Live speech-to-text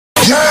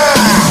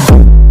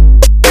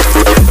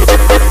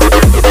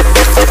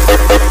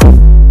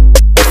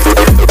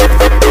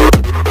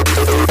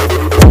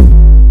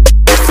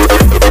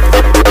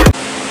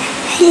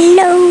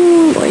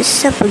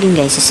again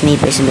guys, it's me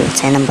Personal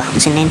and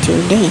Unboxing, and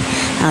today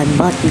I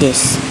bought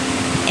this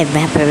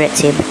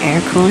evaporative air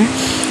cooler.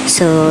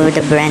 So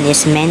the brand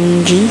is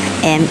Mengji,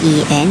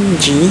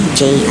 Mengji.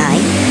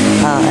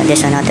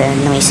 There's another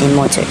noisy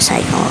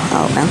motorcycle.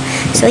 Oh well.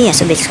 So yeah,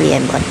 so basically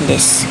I bought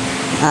this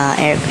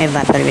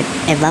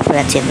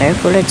evaporative air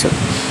cooler to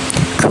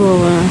cool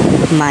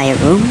my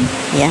room.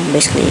 Yeah,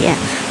 basically yeah.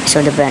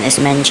 So the brand is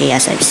Mengji,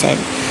 as I've said.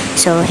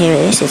 So here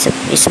it is.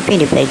 It's a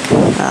pretty big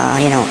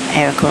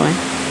air cooler.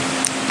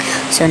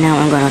 So now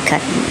I'm gonna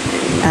cut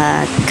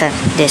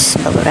this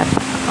bubble wrap,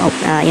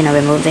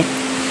 remove it.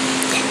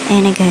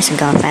 And I guess I'm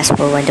gonna fast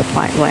forward the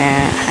part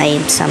where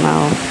I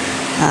somehow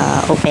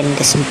open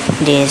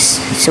this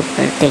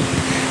super thick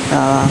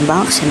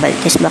box, but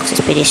this box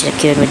is pretty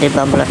secured with the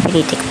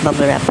pretty thick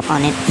bubble wrap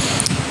on it.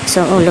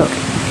 So oh look,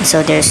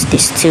 so there's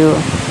these two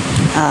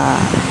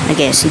I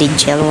guess the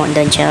gel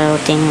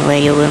thing where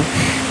you will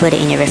put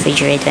it in your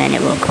refrigerator and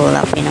it will cool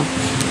up.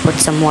 Put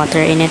some water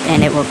in it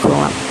and it will cool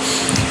up.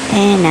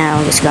 And now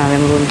I'm just gonna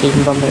remove the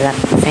bubble wrap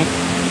of it.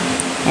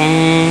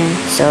 And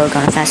so we're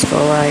gonna fast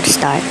forward,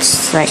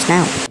 starts right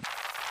now.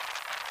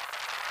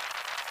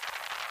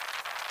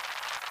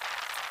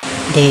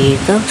 There you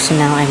go. So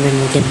now I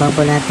removed the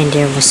bubble wrap and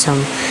there was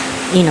some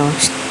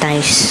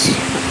ties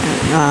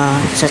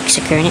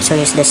securing it. So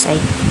here's the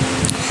side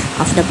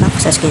of the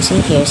box. As you can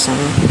see, here's some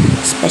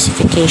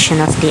specification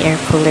of the air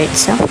cooler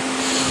itself.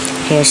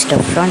 Here's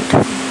the front,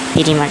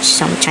 pretty much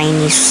some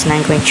Chinese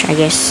language I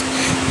guess,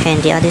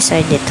 and the other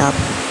side, the top.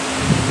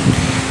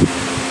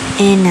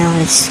 And now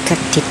let's cut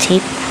the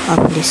tape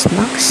of this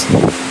box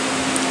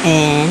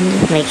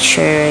and make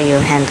sure you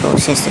handle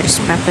scissors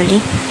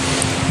properly,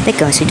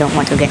 because you don't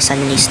want to get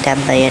suddenly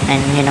stabbed by it.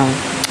 And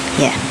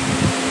yeah.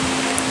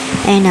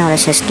 And now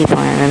let's just keep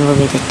on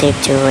removing the tape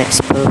to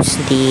expose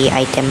the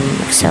item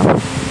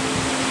itself.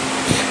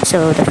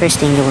 So the first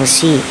thing you will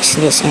see is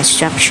this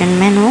instruction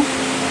manual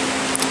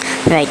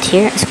right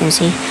here. As you can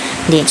see,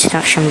 the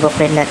instruction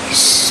booklet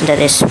that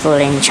is full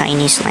in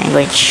Chinese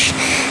language.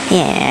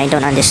 Yeah, I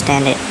don't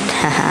understand it.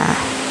 Haha.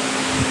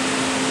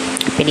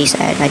 Pretty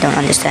sad. I don't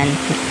understand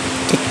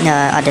the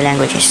other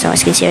languages. So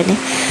as you can see right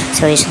there,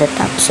 so it's the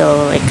top.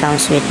 So it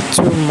comes with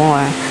two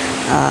more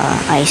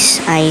ice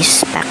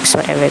packs,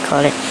 whatever you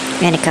call it,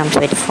 and it comes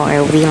with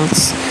 4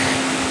 wheels.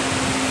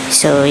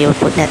 So you'll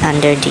put that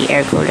under the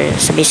air cooler.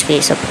 So basically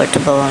it's a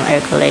portable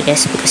air cooler, I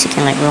guess, because you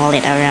can like roll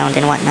it around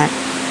and whatnot.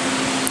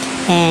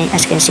 And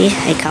as you can see,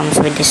 it comes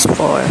with this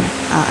 4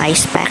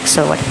 ice packs,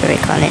 or whatever you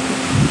call it.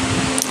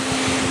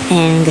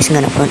 And I'm just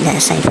gonna put that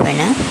aside for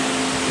now.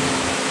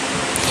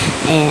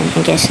 And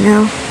I guess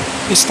now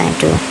it's time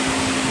to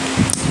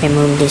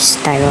remove this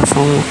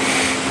styrofoam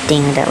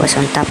thing that was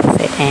on top of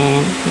it,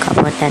 and I'm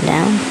gonna put that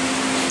down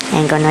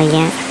and gonna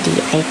yank the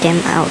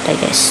item out, I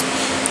guess.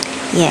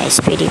 Yeah, it's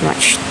pretty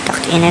much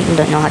tucked in it.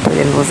 Don't know how to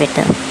remove it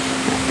though.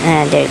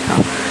 There you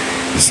go.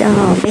 So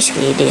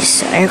basically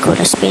this air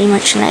cooler is pretty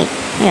much like,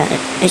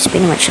 it's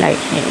pretty much like,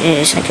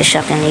 it's like a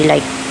shockingly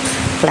light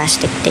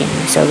plastic thing.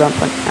 So I'm gonna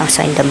put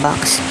outside the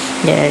box.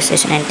 There's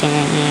anything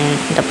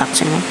in the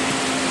box anymore.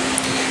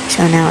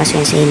 So now as you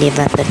can see, the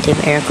evaporative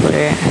air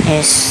cooler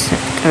is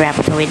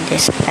wrapped with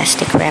this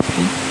plastic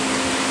wrapping.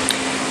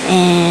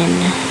 And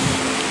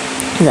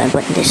I'm gonna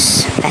put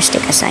this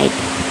plastic aside.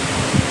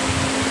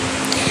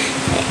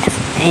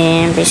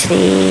 And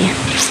basically,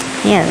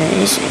 yeah,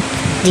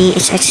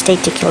 it's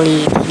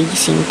aesthetically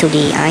pleasing to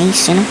the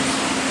eyes,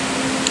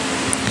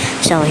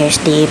 So here's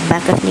the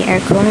back of the air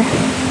cooler.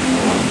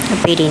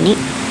 Pretty neat.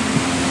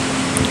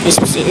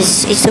 It's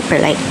super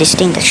light. This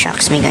thing that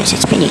shocks me, guys.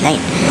 It's pretty light.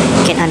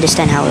 You can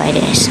understand how light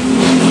it is.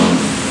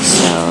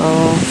 So,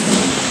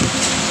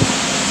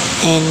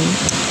 and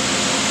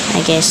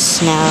I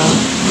guess now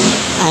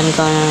I'm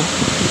gonna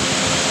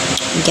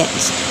get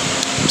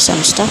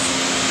some stuff.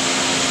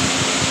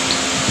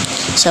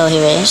 So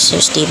here it is.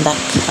 Here's the back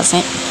of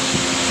it,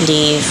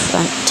 the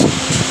front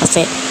of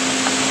it,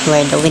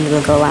 where the wind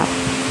will go out,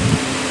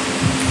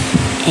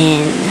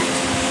 and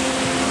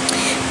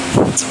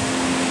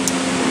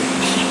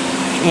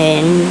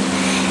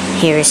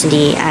here is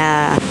the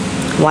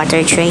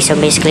water tray. So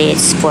basically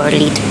it's 4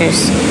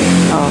 liters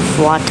of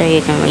water.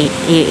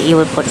 You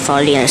will put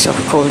 4 liters of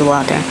cold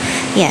water.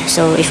 Yeah,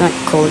 so if you want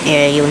cold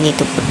air, you need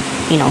to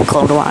put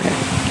cold water.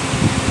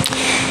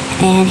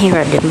 And here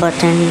are the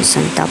buttons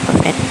on top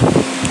of it,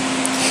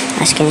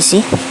 as you can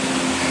see.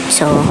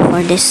 So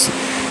for this,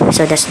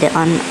 so that's the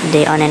on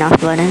and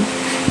off button,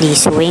 the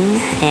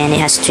swing, and it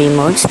has 3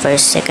 modes: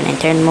 first, second, and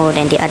third mode,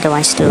 and the other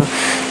ones to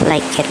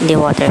like get the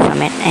water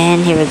from it.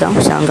 And here we go.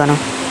 So I'm gonna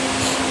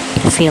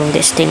fill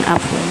this thing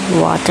up with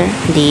water,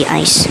 the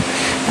ice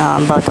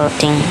bottle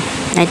thing.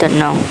 I don't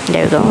know.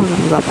 There we go.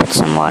 I'm gonna put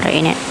some water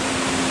in it.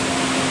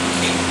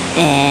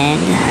 And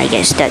I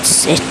guess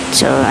that's it.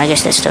 So I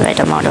guess that's the right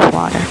amount of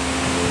water.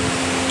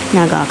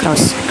 Now I'm gonna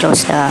close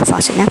the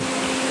faucet now.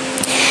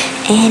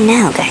 And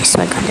now guys,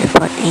 we're gonna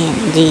put in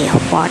the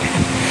water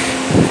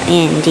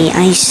in the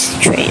ice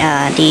tray,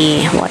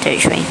 the water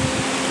tray.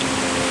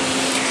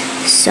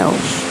 So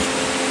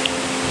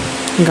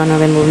I'm gonna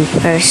remove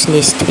first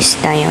this twist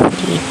tie of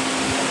the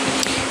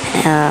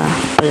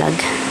plug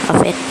of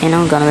it.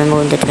 Gonna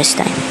remove the twist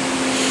tie.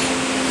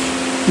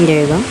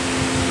 There you go.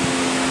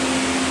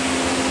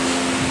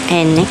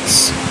 And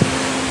next,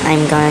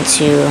 I'm going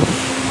to,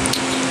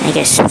 I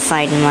guess,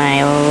 find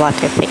my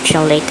water picture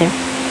later.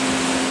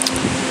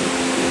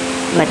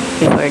 But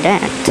before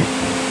that,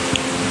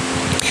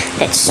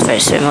 let's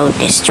first remove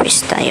this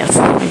twist tie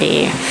from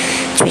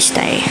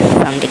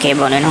the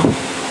cable,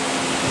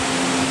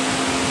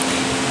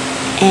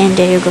 And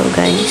there you go,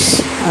 guys.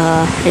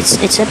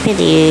 It's a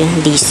pretty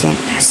decent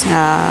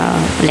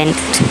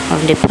length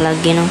of the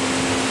plug,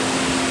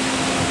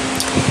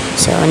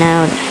 So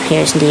now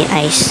here's the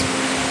ice,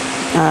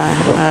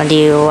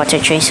 the water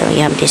tray. So you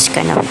have this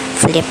kind of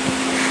flip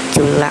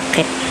to lock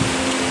it.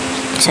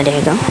 So there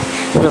you go.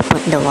 We'll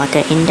put the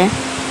water in there.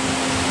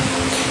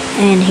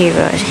 And here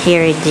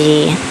are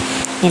the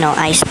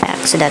ice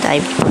packs that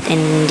I put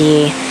in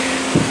the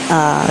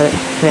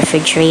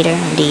refrigerator,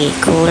 the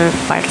cooler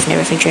part of the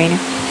refrigerator.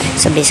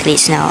 So basically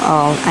it's now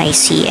all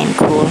icy and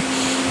cool.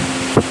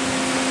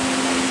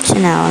 So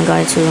now I'm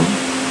going to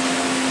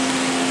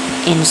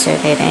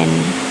insert it, and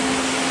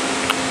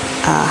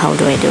how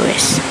do I do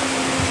this?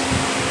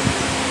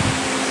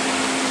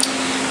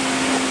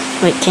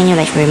 Wait, can you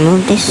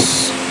remove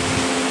this?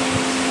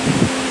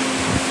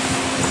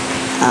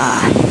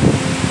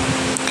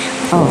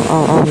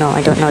 Oh no,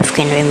 I don't know if you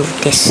can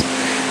remove this.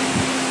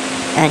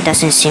 It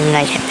doesn't seem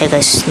like it,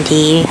 because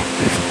the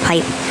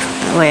pipe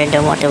where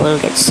the water will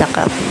get sucked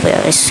up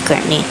is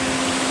currently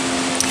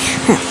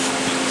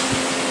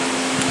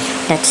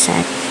that's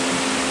sad.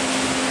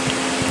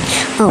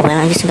 Oh well,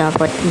 I'm just gonna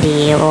put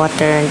the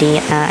water,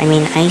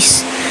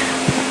 ice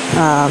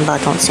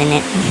bottles in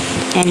it.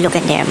 And look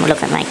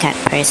at my cat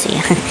Percy.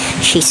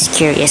 She's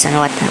curious on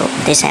what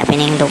is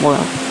happening in the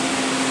world.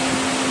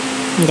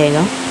 There you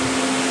go.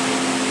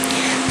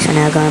 So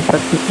now I'm gonna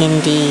put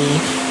in the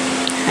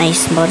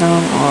ice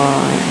bottle, or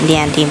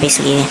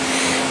basically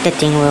the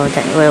thing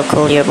that will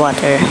cool your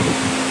water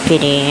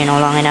pretty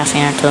long enough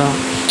to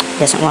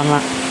doesn't warm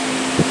up.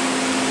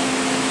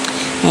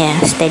 Yeah,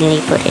 steadily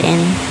put it in.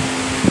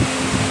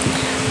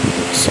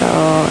 So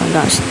I'm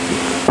gonna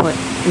put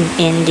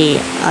in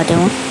the other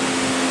one.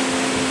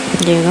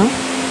 There you go.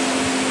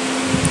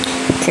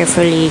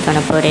 Carefully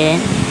gonna put it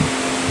in.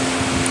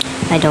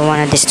 I don't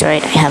want to destroy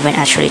it. I haven't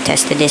actually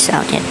tested this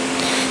out yet.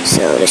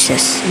 So let's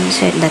just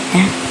insert that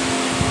there.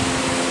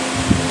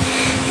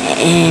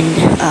 And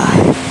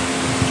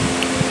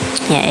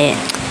yeah,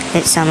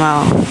 it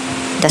somehow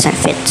doesn't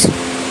fit.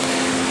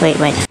 Wait,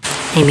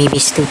 I may be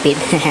stupid.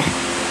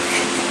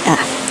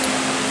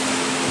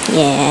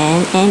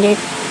 Yeah, and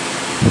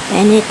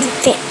it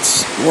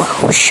fits.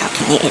 Whoa,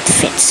 shockingly it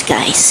fits,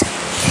 guys.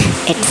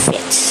 It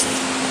fits.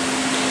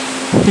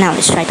 Now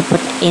let's try to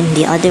put in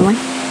the other one.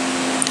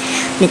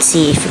 Let's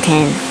see if we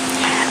can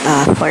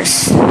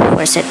force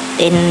it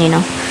in.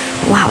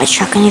 Wow, it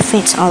shockingly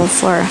fits. All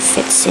four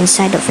fits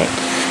inside of it.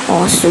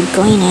 Also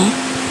going in.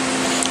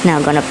 Now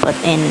I'm gonna put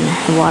in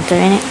water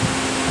in it.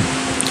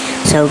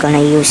 So we're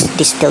gonna use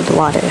distilled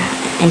water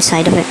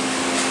inside of it.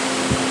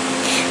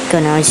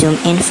 Gonna zoom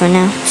in for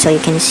now so you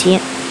can see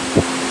it.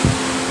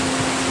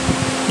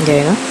 There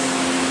you go.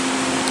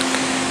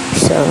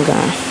 So we're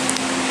gonna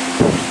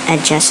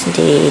adjust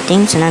the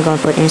thing. So now I'm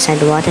gonna put inside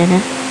the water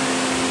now.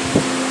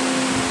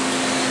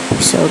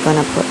 So we're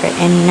gonna put it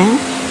in now.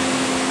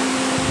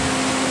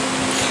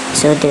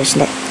 So there's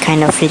that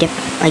kind of lip,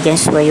 I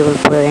guess, where you will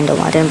put it in the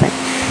water, but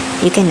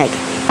you can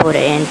put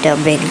it in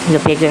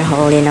the bigger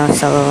hole,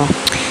 so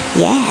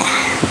yeah.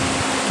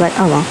 But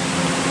oh well.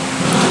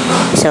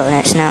 So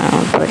let's now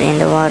put it in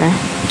the water.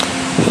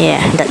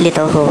 Yeah, that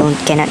little hole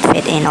cannot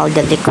fit in all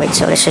the liquid,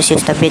 so let's just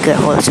use the bigger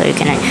hole so you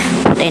can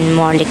put in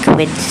more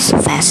liquids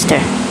faster.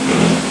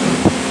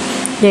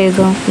 There you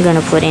go. I'm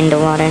gonna put in the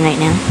water right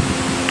now.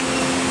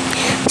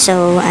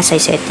 So as I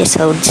said, this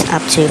holds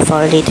up to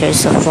 4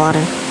 liters of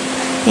water.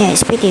 Yeah,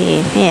 it's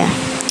pretty,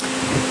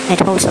 it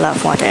holds a lot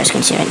of water, as you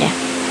can see right there.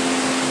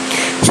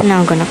 So now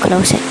I'm gonna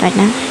close it right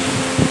now.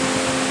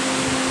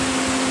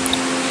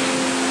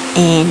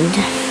 And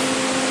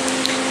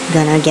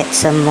gonna get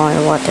some more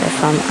water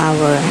from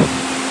our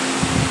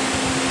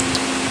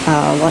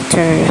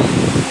water.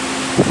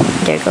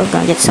 There you go.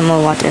 Gonna get some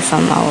more water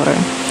from our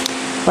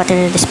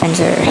water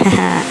dispenser.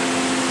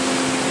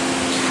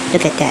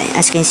 Look at that.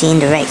 As you can see in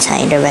the right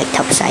side, the right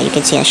top side, you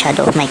can see a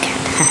shadow of my cat.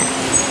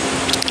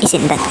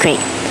 Isn't that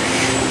great?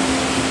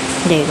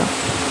 There you go.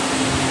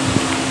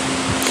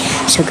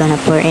 So gonna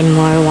pour in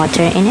more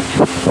water in it.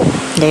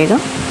 There you go.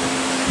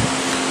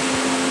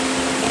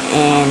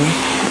 And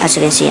as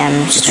you can see,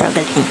 I'm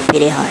struggling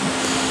pretty hard.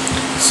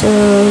 So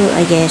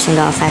I guess I'm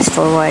gonna fast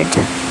forward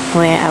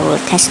where I will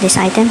test this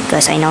item,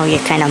 because I know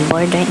you're kind of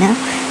bored right now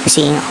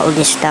seeing all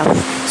this stuff.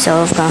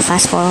 So I'm gonna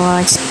fast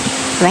forward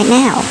right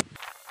now.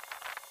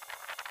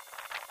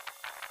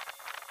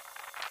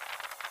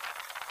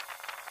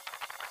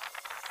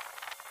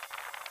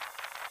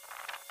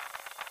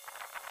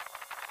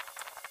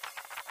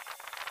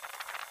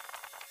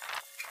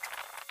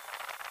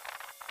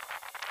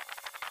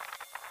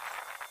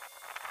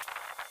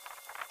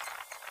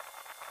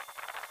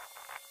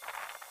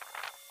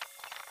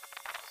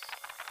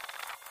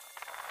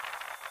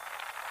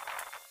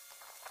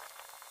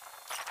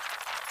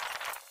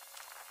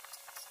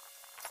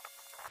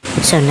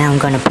 So now I'm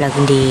gonna plug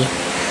the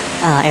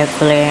air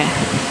cooler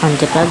on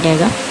the plug. There you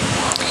go.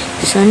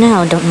 So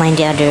now don't mind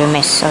the other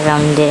mess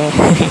around there.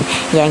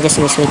 Yeah, I'm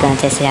just basically gonna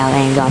test it out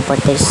and gonna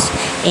put this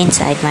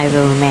inside my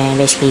room and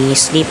basically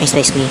sleep. It's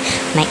basically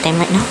nighttime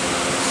right now.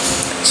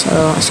 So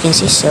as you can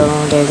see, so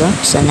there you go.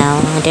 So now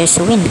there's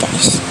a wind,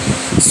 guys.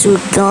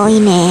 Sugoi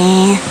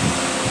ne.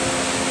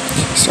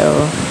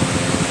 So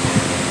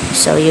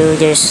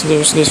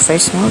there's this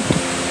first mode,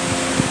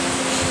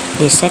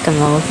 the second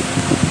mode,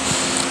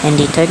 and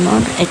the third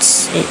mode.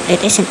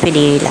 It isn't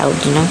pretty loud,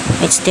 you know.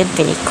 It's still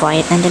pretty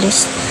quiet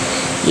nonetheless.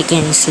 You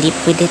can sleep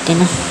with it, you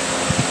know.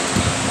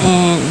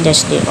 And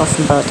there's the off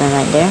button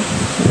right there.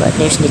 But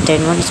there's the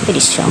third one. It's pretty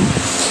strong.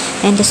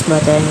 And this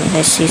button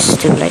is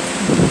used to like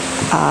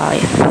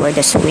for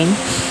the swing.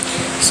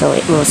 So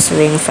it will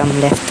swing from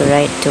left to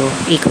right to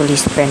equally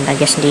spread, I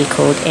guess, the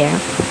cold air.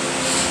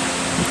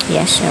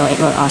 Yes, so it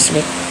will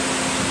oscillate.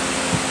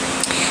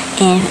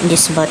 And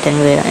this button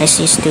is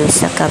used to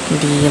suck up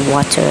the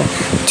water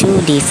to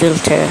the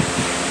filter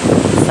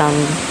from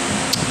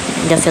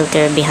the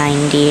filter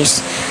behind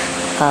this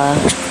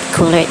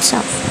cooler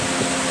itself.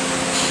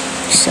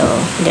 So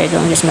there you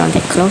go. Just gonna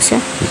get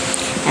closer.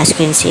 As you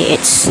can see,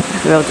 it's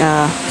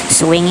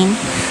swinging,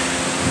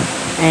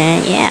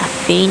 and yeah,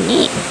 pretty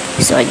neat.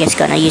 So I guess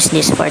gonna use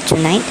this for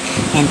tonight,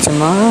 and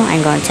tomorrow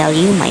I'm gonna tell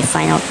you my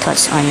final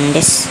thoughts on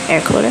this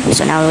air cooler.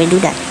 So now we do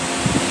that.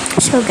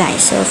 So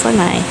guys, so for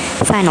my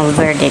final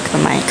verdict or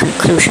my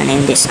conclusion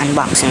in this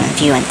unboxing,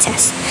 review, and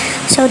test.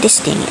 So this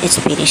thing is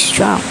pretty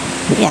strong.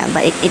 Yeah,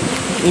 but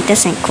it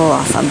doesn't cool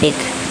off a big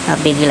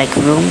like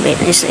room.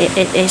 It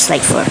is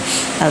like for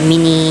a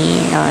mini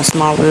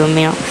small room,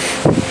 you know.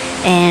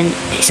 And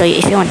so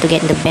if you want to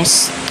get the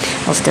best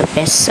of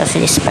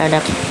this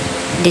product,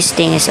 this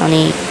thing is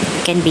only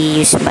can be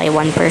used by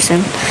one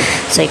person,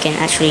 so you can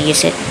actually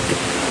use it.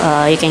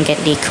 You can get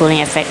the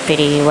cooling effect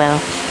pretty well.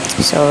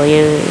 So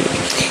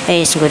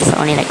it's good for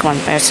only like one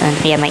person.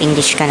 Yeah, my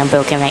English kind of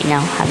broken right now.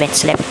 Haven't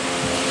slept.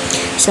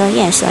 So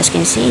yeah, so as you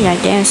can see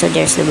right there, so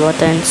there's the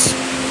buttons.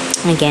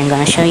 Again, I'm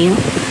gonna show you.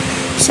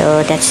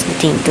 So that's the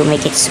thing to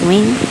make it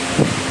swing.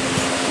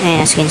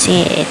 And as you can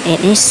see,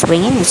 it is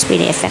swinging. It's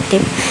pretty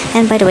effective.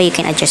 And by the way, you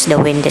can adjust the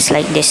wind. Just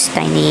like this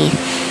tiny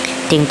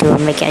thing to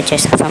make it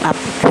adjust from up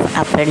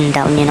and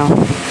down, you know.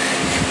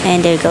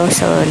 And there you go.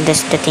 So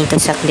that's the thing to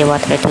suck the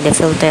water to the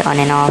filter on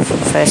and off,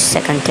 first,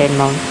 second, third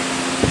mode.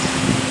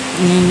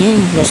 And yeah,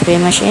 that's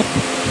pretty much it.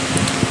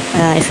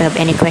 If you have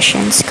any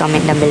questions,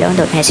 comment down below.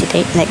 Don't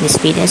hesitate. Like this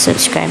video,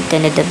 subscribe,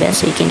 turn on the bell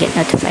so you can get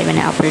notified when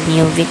I upload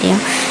new video.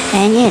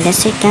 And yeah,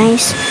 that's it,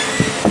 guys.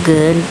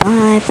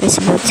 Goodbye.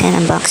 Principal 10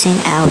 unboxing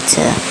out.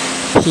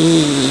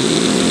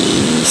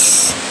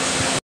 Peace.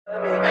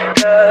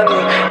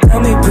 Tell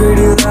me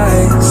pretty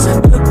lies,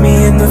 look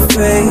me in the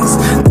face.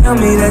 Tell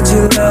me that you